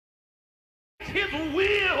His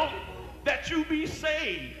will that you be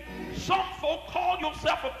saved. Some folk call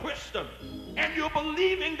yourself a Christian and you're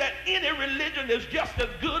believing that any religion is just as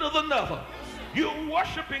good as another. You're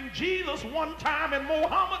worshiping Jesus one time and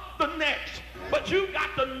Muhammad the next. But you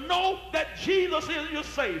got to know that Jesus is your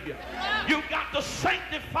Savior. You got to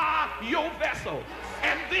sanctify your vessel.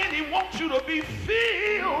 And then he wants you to be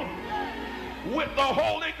filled with the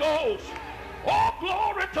Holy Ghost. Oh,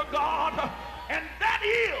 glory to God. And that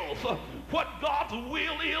is what God's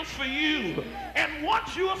will is for you. And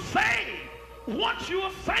once you are saved, once you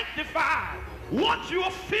are sanctified, once you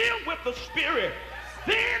are filled with the Spirit,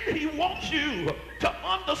 then he wants you to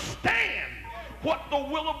understand what the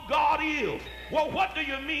will of God is. Well, what do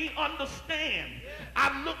you mean understand?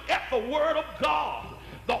 I look at the Word of God,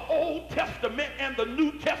 the Old Testament and the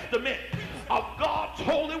New Testament of God's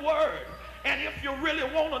holy Word. And if you really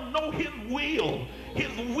want to know his will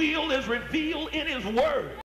is revealed in his Word.